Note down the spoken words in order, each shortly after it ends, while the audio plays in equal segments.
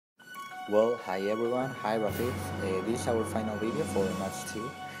Well, hi everyone, hi Rafid. This is our final video for match 2.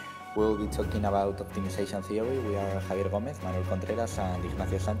 We'll be talking about optimization theory. We are Javier Gomez, Manuel Contreras, and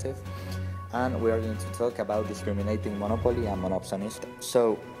Ignacio Sanchez, and we are going to talk about discriminating monopoly and monopsonist.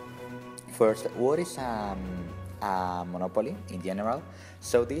 So, first, what is a monopoly in general?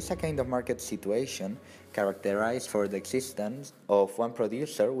 So, this is a kind of market situation characterized for the existence of one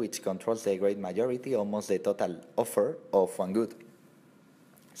producer which controls the great majority, almost the total offer of one good.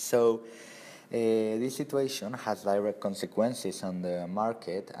 So, this situation has direct consequences on the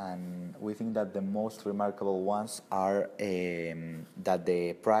market, and we think that the most remarkable ones are that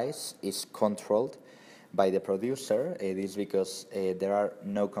the price is controlled by the producer. This is because there are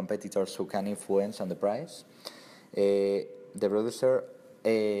no competitors who can influence on the price. The producer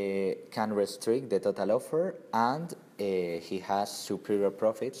can restrict the total offer, and he has superior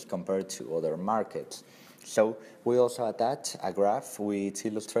profits compared to other markets. So we also attach a graph which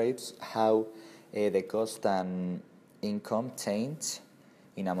illustrates how the cost and income change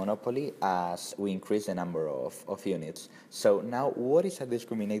in a monopoly as we increase the number of units. So now, what is a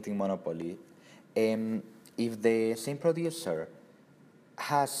discriminating monopoly? If the same producer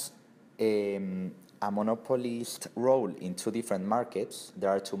has a monopolist role in two different markets,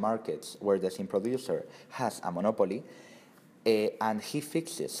 there are two markets where the same producer has a monopoly, and he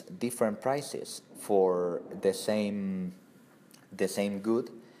fixes different prices for the same good,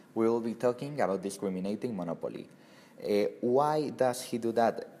 we will be talking about discriminating monopoly. Why does he do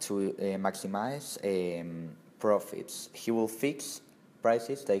that? To maximize profits. He will fix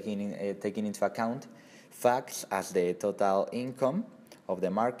prices taking into account facts as the total income of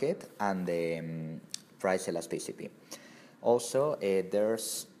the market and the price elasticity. Also,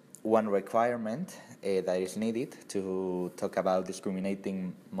 there's one requirement that is needed to talk about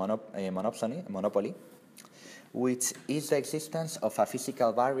discriminating monopoly, which is the existence of a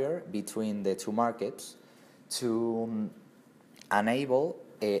physical barrier between the two markets to enable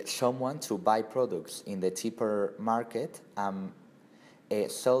someone to buy products in the cheaper market and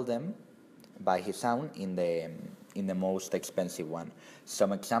sell them by his own in the most expensive one.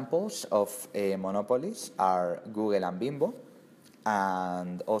 Some examples of monopolies are Google and Bballb,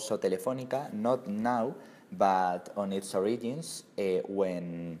 and also Telefónica, not now, but on its origins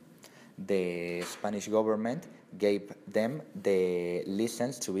when the Spanish government gave them the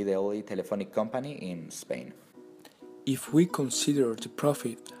license to be the only telephonic company in Spain. If we consider the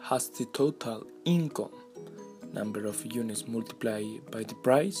profit as the total income, number of units multiplied by the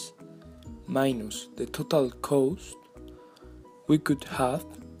price, minus the total cost, we could have.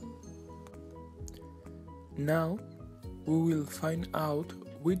 Now we will find out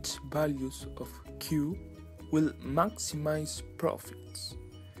which values of Q will maximize profits.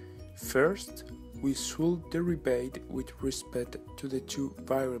 First, we should derive with respect to the two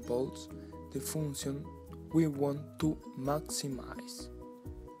variables the function we want to maximize.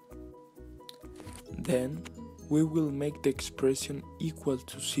 Then, we will make the expression equal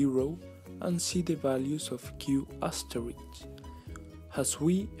to 0 and see the values of Q asterisk. As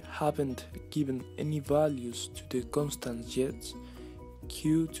we haven't given any values to the constants yet,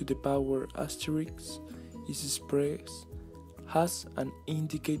 Q to the power asterisk is expressed as an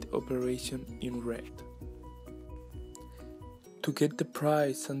indicate operation in red. To get the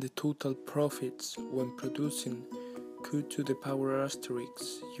price and the total profits when producing Q to the power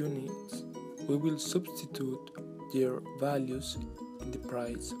asterisk units, we will substitute their values in the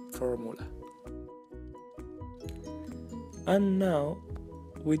price formula. And now,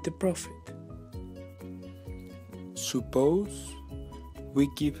 with the profit. Suppose we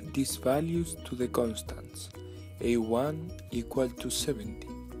give these values to the constants. A1 equal to 70,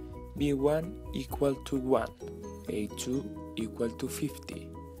 B1 equal to 1, A2 equal to 50,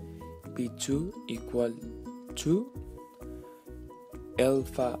 B2 equal to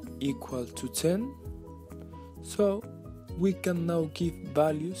alpha equal to 10. So we can now give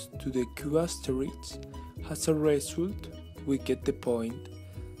values to the Q asterisk. As a result, we get the point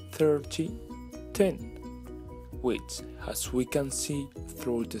 30, 10, which, as we can see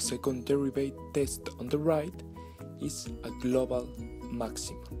through the second derivative test on the right, is a global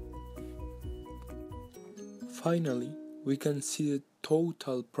maximum. Finally, we can see the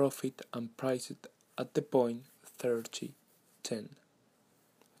total profit and price at the point 30, 10,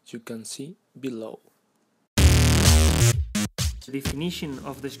 as you can see below. The definition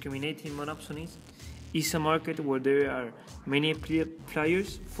of discriminating monopsonies is a market where there are many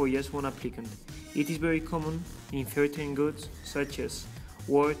players for just one applicant. It is very common in certain goods such as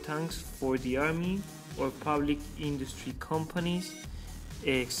war tanks for the army or public industry companies,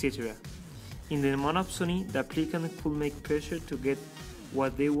 etc. In the monopsony, the applicant could make pressure to get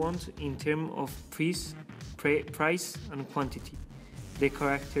what they want in terms of price and quantity. The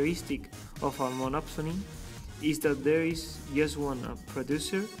characteristic of a monopsony is that there is just one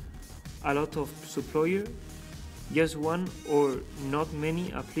producer, a lot of suppliers, just one or not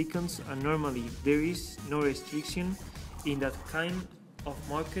many applicants, and normally there is no restriction in that kind of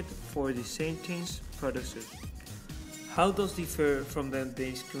market for the certain producers. How does differ from the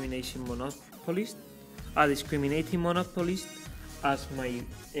discriminating monopolist? A discriminating monopolist, as my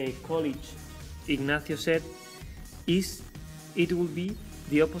colleague Ignacio said, it will be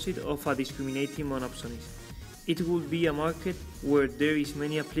the opposite of a discriminating monopsonist. It will be a market where there is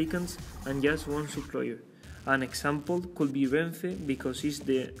many applicants and just one supplier. An example could be Renfe because it's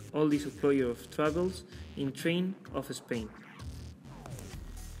the only supplier of travels in train of Spain.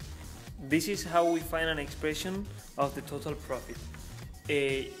 This is how we find an expression of the total profit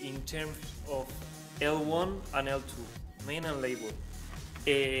in terms of L1 and L2, main and labor.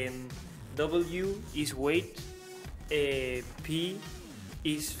 W is weight, P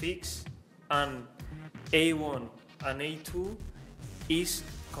is fixed, and A1 and A2 is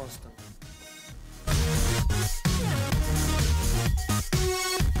constant.